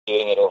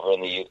doing it over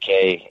in the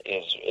UK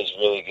is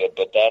really good.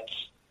 But that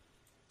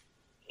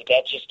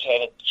just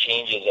kind of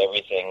changes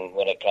everything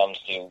when it comes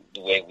to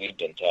the way we've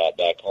been taught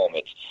back home.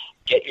 It's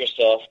get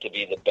yourself to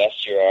be the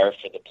best you are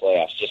for the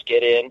playoffs. Just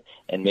get in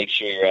and make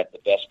sure you're at the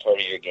best part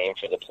of your game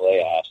for the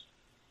playoffs.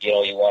 You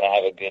know, you want to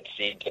have a good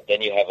seed, but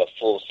then you have a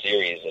full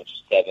series of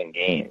 7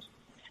 games.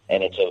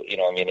 And it's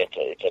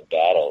a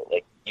battle.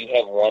 Like, you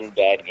have one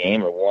bad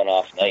game or one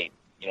off night,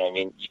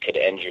 you could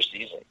end your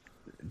season.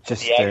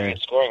 Just the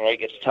aggregate scoring, right?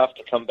 It's tough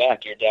to come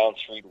back. You're down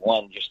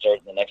 3-1. You're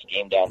starting the next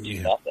game down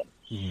 2-0.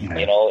 Yeah.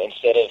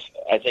 Instead of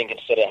having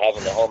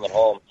the home and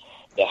home,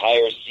 the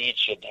higher seed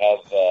should have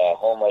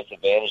home ice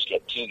advantage,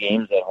 get 2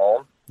 games at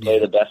home, play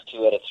the best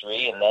 2 out of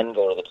 3, and then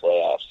go to the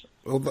playoffs.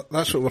 Well,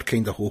 that's what we're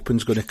kind of hoping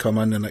is going to come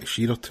in the next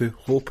year or two.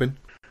 Hoping.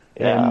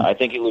 Yeah, I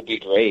think it would be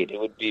great. It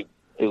would be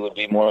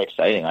more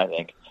exciting, I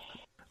think.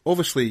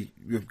 Obviously,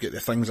 we've got the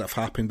things that have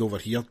happened over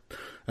here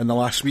in the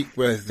last week,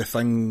 with the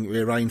thing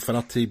with Ryan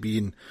Finnerty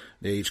being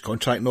his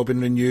contract not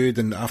been renewed,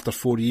 and after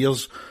 4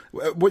 years.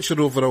 What's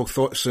your overall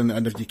thoughts, and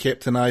have you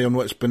kept an eye on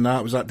what's been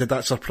that? Did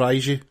that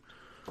surprise you?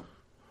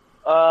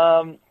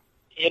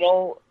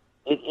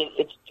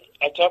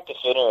 I talked to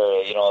Finner,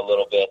 a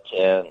little bit,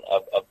 and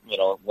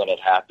when it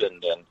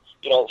happened, and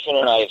Finner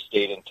and I have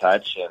stayed in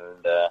touch,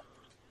 and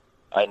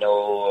I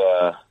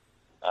know,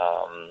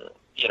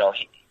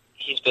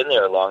 he's been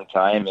there a long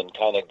time and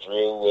kind of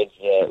grew with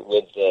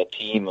the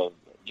team of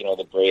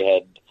the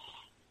Braehead,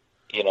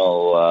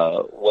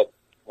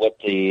 what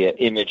the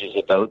image is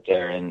about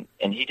there, and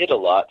he did a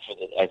lot for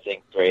I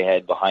think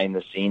Braehead behind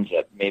the scenes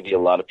that maybe a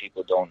lot of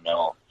people don't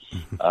know.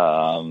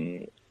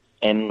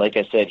 And like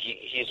I said,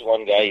 he's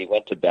one guy. He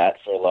went to bat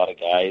for a lot of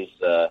guys.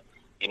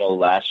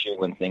 Last year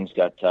when things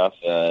got tough,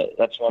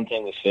 that's one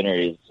thing with Finner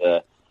is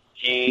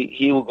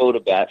he will go to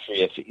bat for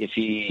you if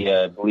he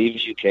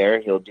believes you care.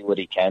 He'll do what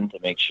he can to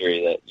make sure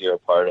that you're a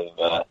part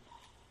of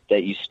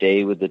that you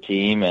stay with the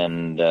team,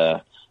 and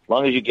as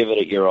long as you give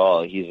it your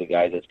all, he's a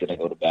guy that's going to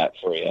go to bat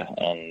for you.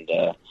 And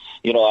I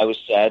was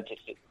sad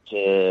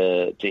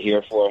to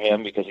hear for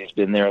him because he's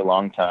been there a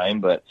long time.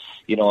 But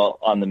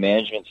on the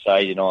management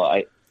side,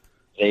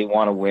 they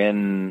want to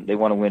win. They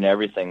want to win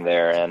everything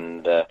there,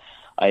 and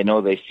I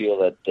know they feel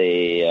that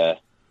they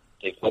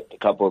put a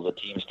couple of the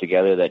teams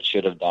together that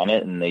should have done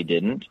it, and they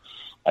didn't.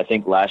 I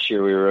think last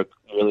year we were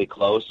really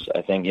close.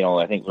 I think we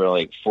were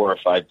like 4 or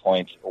 5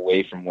 points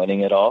away from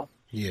winning it all.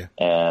 Yeah.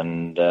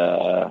 And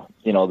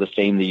the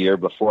same the year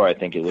before. I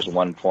think it was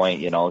 1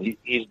 point.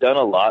 He's done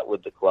a lot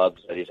with the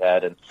clubs that he's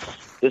had, and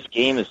this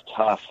game is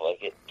tough.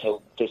 Like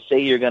to say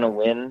you're going to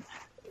win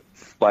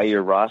by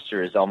your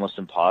roster is almost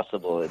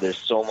impossible. There's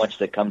so much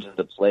that comes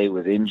into play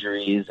with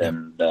injuries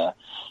and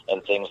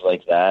things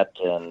like that.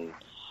 And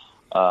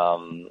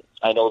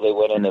I know they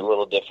went in a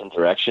little different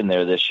direction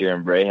there this year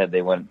in Braehead.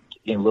 They went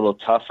a little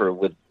tougher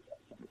with,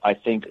 I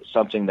think,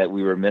 something that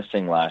we were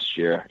missing last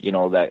year.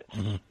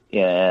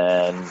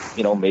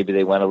 And maybe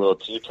they went a little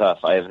too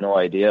tough. I have no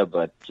idea,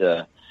 but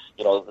the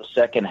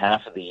second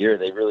half of the year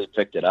they really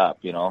picked it up.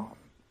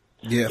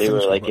 Yeah, they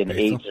were like in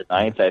 8th or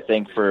 9th, I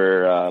think,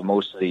 for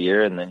most of the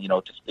year, and then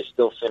they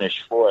still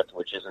finished 4th,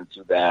 which isn't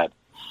too bad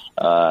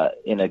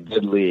in a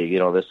good league.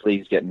 This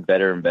league's getting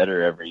better and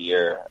better every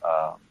year.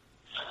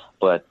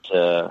 But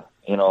I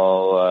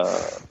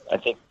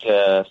think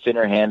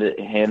Finner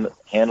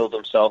handled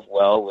himself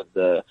well with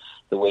the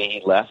way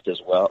he left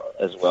as well.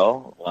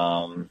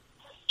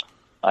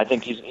 I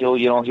think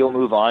he'll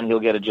move on. He'll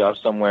get a job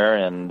somewhere,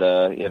 and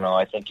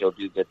I think he'll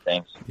do good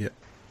things. Yeah.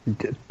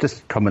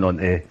 Just coming on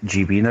to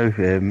GB now,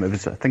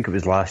 I think it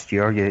was last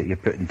year you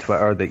put on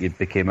Twitter that you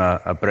became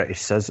a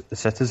British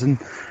citizen.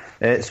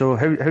 So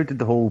how did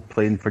the whole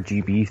playing for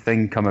GB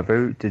thing come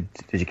about? Did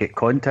you get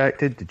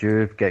contacted? Did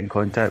you get in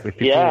contact with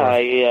people?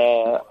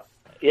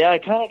 Yeah, I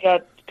kind of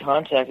got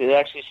contacted. It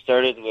actually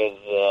started with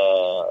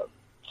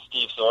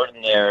Steve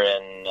Thornton there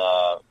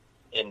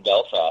in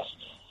Belfast.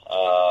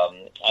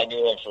 I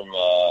knew him from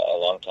a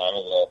long time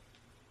ago.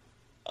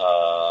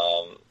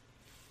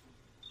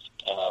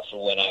 From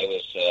when I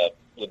was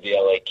with the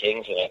LA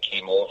Kings, and I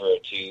came over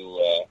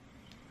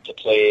to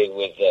play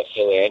with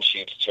Phil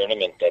Anshoot's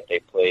tournament that they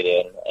played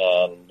in.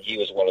 And he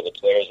was one of the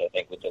players, I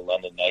think, with the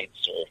London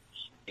Knights, or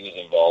he was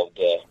involved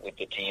with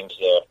the teams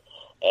there.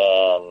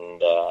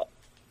 And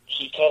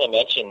he kind of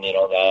mentioned,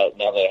 that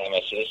now that I have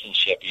my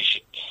citizenship, you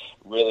should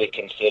really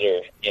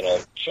consider,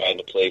 trying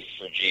to play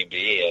for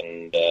GB.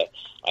 And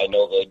I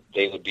know that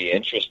they would be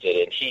interested.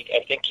 And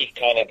I think he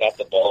kind of got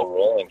the ball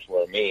rolling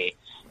for me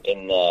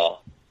in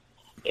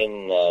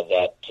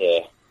that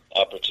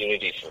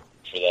opportunity for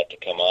that to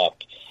come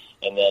up.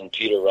 And then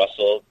Peter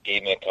Russell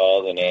gave me a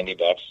call, and Andy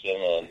Buxton,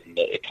 and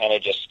it kind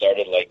of just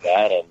started like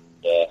that.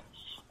 And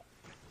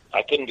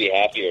I couldn't be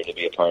happier to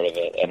be a part of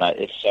it. And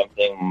it's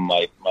something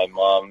my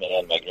mom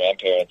and my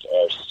grandparents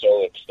are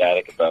so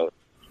ecstatic about.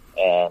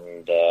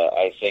 And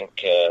I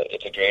think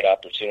it's a great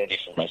opportunity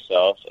for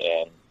myself.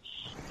 And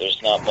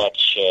there's not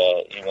much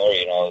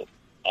anymore.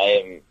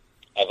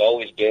 I've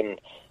always been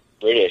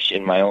British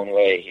in my own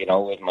way,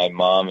 with my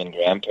mom and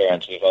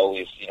grandparents. We've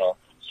always,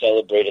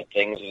 celebrated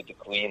things with the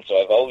Queen.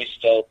 So I've always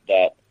felt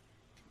that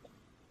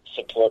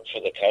support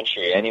for the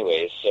country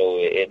anyways. So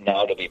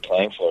now to be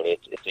playing for it,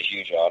 it's a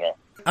huge honor.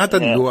 I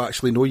didn't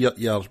know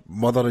your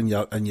mother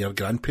and your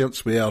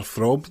grandparents were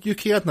from the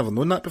UK. I'd never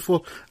known that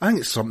before. I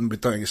think it's something we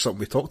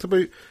talked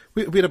about.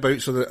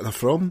 Whereabouts are they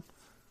from?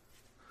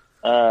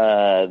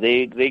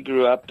 They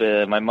grew up.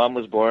 My mom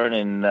was born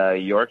in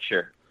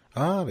Yorkshire.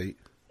 Ah, right.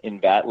 In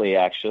Batley,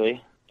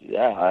 actually.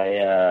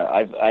 Yeah,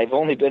 I've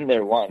only been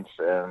there once,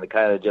 and I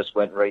kind of just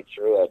went right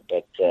through it,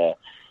 but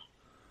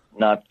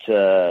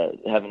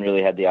haven't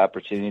really had the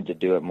opportunity to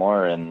do it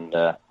more. And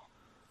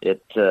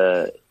it's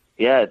great.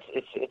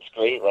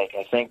 Like,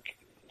 I think,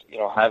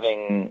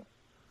 having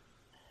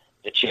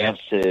the chance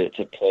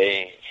to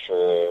play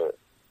for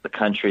the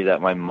country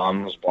that my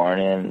mom was born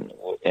in,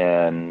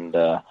 and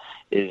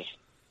is,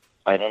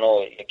 I don't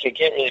know, I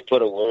can't really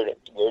put a word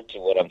to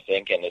what I'm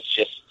thinking. It's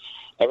just,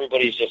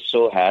 everybody's just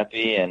so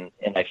happy, and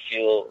I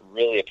feel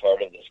really a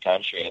part of this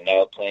country. And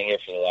now playing here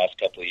for the last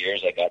couple of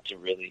years, I got to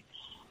really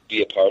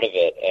be a part of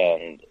it,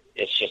 and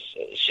it's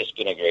just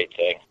been a great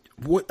thing.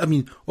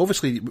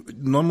 Obviously,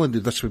 normally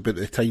this would be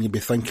the time you'd be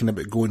thinking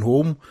about going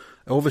home.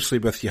 Obviously,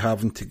 with you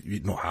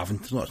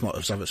it's not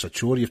as if it's a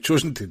chore, you've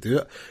chosen to do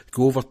it,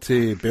 go over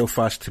to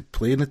Belfast to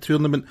play in the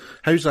tournament.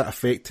 How's that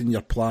affecting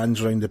your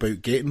plans round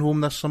about getting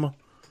home this summer?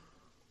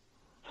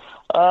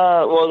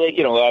 Well,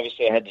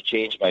 obviously I had to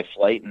change my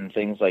flight and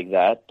things like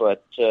that,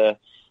 but to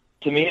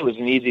me it was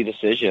an easy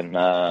decision.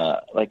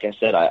 Like I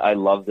said, I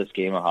love this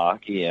game of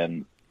hockey,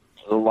 and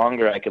the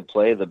longer I could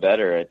play, the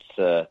better.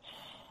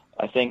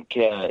 I think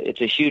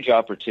it's a huge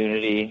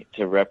opportunity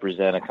to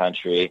represent a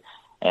country,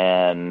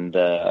 and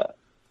I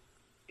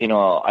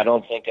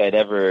don't think I'd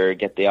ever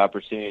get the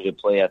opportunity to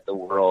play at the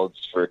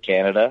Worlds for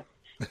Canada.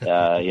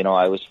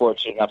 I was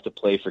fortunate enough to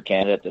play for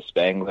Canada at the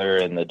Spangler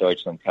and the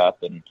Deutschland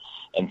Cup and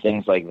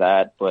things like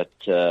that. But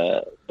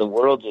the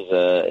Worlds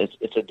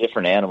is a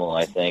different animal.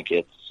 I think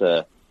it's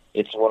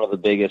one of the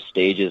biggest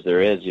stages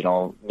there is.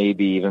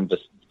 Maybe even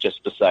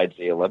just besides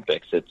the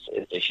Olympics.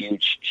 It's a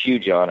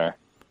huge honor.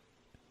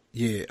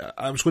 Yeah,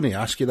 I was going to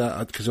ask you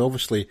that, because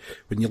obviously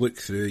when you look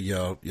through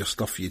your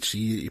stuff, you'd see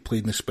you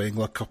played in the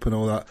Spengler Cup and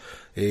all that.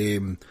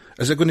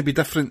 Is it going to be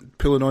different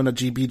pulling on a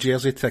GB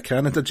jersey to a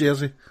Canada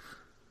jersey?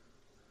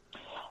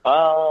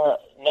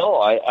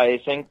 No, I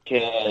think,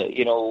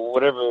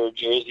 whatever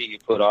jersey you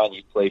put on,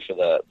 you play for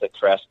the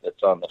crest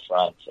that's on the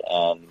front.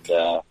 And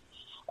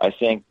I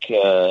think,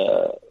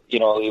 it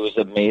was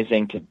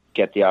amazing to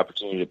get the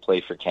opportunity to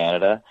play for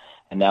Canada.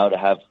 And now to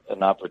have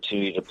an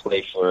opportunity to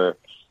play for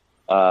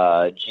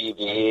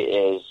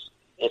GB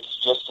it's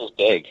just as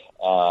big.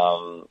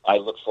 I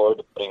look forward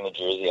to putting the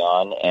jersey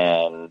on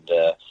and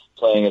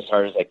playing as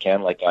hard as I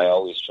can, like I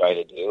always try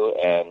to do,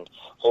 and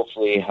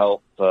hopefully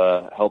help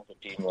the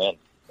team win.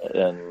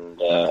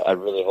 And I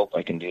really hope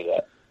I can do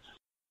that.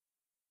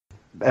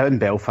 Out in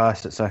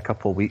Belfast, it's a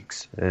couple of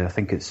weeks. I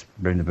think it's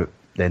around about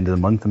the end of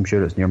the month. I'm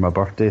sure it's near my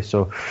birthday.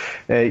 So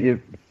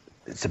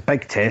it's a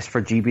big test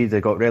for GB.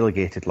 They got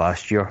relegated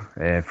last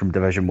year from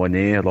Division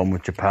 1A along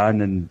with Japan,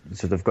 and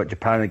so they've got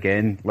Japan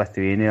again,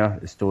 Lithuania,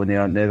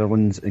 Estonia,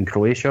 Netherlands and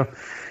Croatia.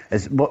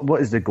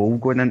 What is the goal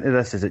going into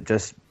this? Is it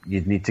just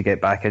you need to get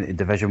back into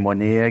Division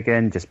 1A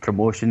again, just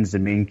promotion's the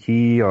main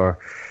key, or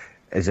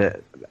is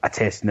it a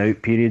testing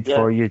out period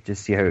for you,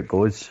 just see how it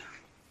goes?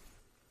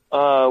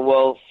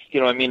 Well,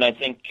 I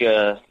think,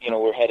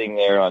 we're heading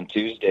there on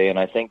Tuesday, and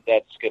I think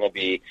that's going to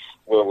be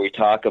where we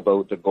talk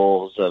about the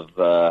goals of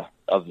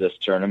this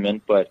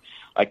tournament. But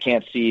I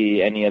can't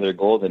see any other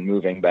goal than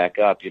moving back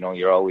up.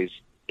 You're always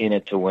in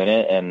it to win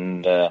it,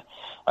 and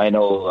I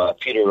know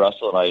Peter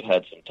Russell and I have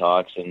had some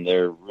talks, and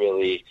they're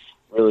really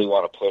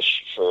want to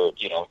push for,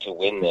 to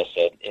win this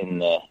in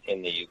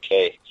the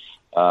UK.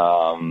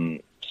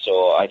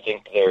 So I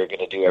think they're going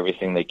to do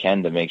everything they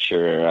can to make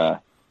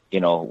sure,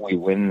 we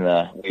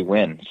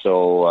win.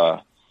 So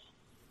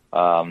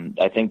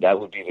I think that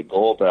would be the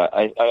goal. But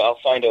I'll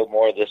find out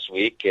more this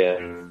week,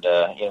 and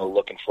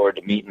looking forward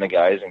to meeting the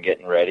guys and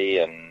getting ready.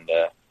 And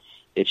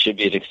it should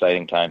be an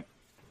exciting time.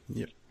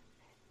 Yep.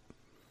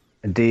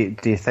 Do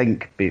you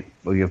think,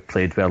 you've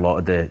played with a lot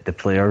of the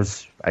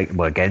players,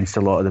 against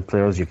a lot of the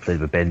players, you've played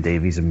with Ben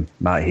Davies and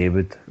Matt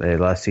Haywood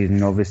last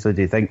season, obviously.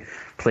 Do you think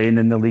playing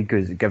in the league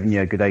has given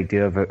you a good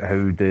idea of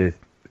how to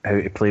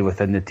play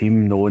within the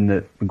team, knowing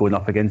that we're going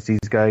up against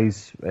these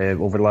guys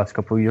over the last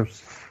couple of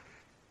years?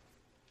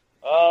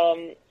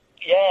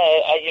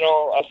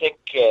 I think,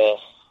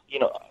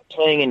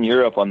 playing in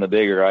Europe on the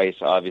bigger ice,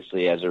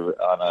 obviously,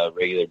 on a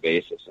regular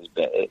basis,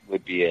 it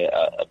would be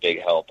a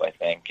big help, I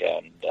think.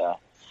 And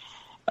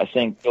I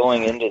think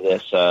going into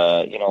this,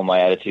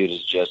 my attitude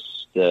is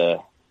just, do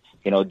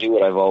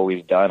what I've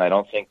always done. I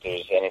don't think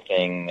there's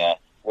anything,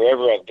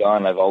 wherever I've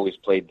gone, I've always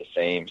played the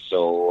same.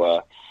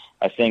 So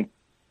I think,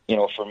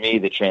 for me,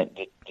 the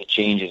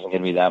change isn't going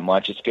to be that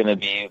much. It's going to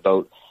be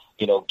about,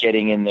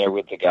 getting in there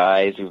with the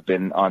guys who've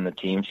been on the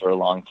team for a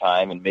long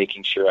time and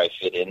making sure I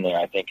fit in there.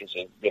 I think is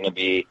going to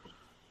be,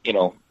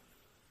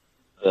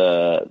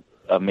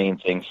 a main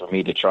thing for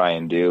me to try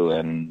and do.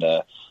 And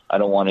I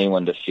don't want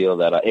anyone to feel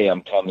that, hey,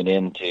 I'm coming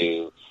in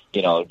to,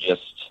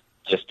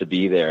 just to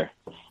be there.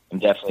 I'm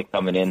definitely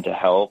coming in to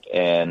help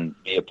and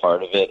be a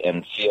part of it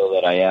and feel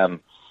that I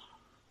am,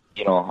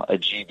 a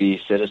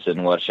GB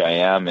citizen, which I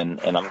am, and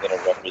I'm going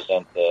to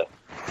represent the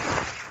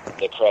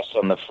crest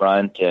on the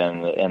front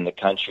and the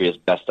country as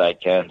best I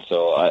can.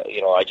 So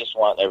I just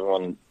want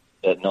everyone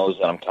that knows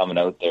that I'm coming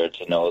out there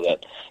to know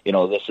that,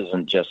 this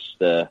isn't just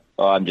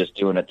I'm just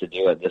doing it to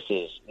do it. This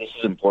is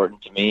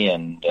important to me,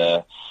 and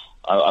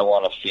I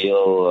want to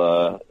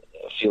feel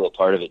a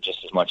part of it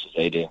just as much as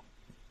they do.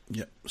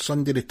 Yeah,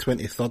 Sunday the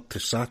 23rd to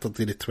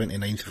Saturday the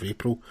 29th of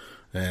April,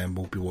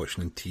 we'll be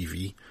watching on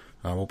TV.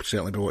 We'll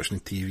certainly be watching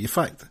on TV. In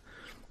fact,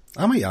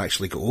 I might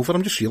actually go over.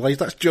 I'm just realised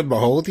that's during my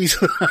holidays.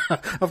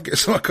 I've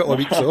got a couple of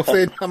weeks off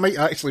then. I might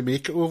actually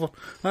make it over.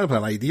 I have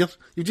an idea.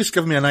 You've just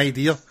given me an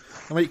idea.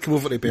 I might come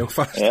over to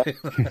Belfast.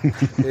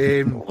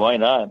 Yeah. Why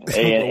not?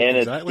 Hey, and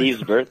exactly. It's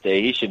Steve's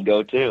birthday. He should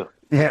go too.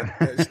 Yeah.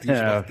 It's Steve's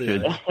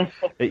birthday.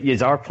 You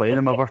are playing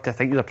on my birthday. I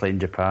think you're playing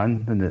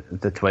Japan on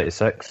the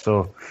 26th,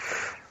 so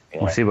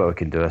we'll see what we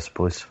can do, I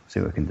suppose.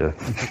 See what we can do.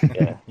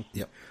 Yeah.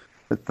 Yep.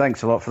 But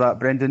thanks a lot for that,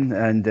 Brendan,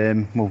 and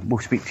we'll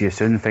speak to you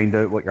soon and find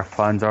out what your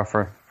plans are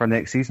for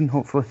next season,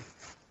 hopefully.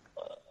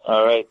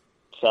 All right.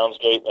 Sounds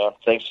great, man.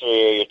 Thanks for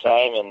your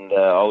time, and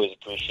always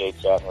appreciate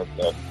chatting with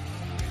you.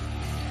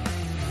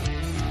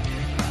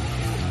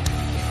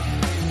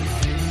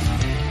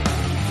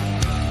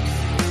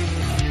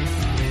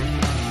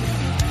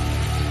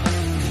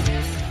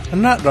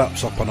 And that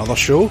wraps up another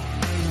show.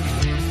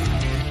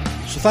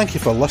 So thank you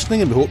for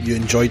listening, and we hope you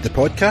enjoyed the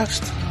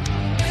podcast.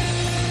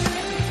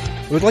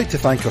 We would like to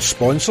thank our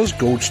sponsors,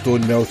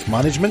 Goldstone Wealth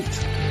Management.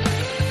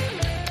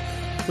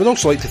 We'd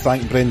also like to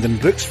thank Brendan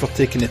Brooks for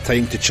taking the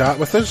time to chat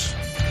with us.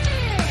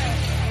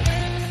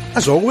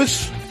 As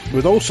always, we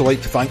would also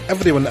like to thank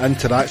everyone that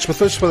interacts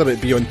with us, whether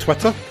it be on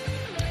Twitter,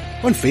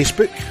 on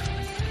Facebook,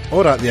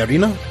 or at the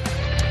arena.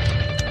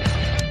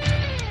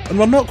 And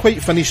we're not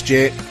quite finished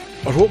yet.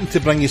 We're hoping to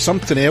bring you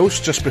something else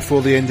just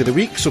before the end of the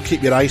week, so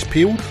keep your eyes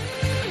peeled.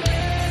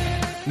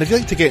 And if you'd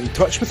like to get in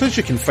touch with us,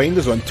 you can find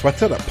us on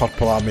Twitter at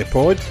Purple Army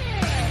Pod,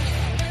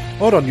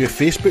 or on your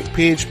Facebook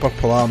page,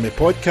 Purple Army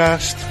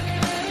Podcast,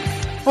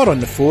 or on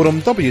the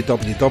forum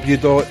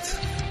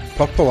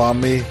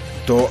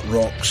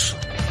www.purplearmy.rocks.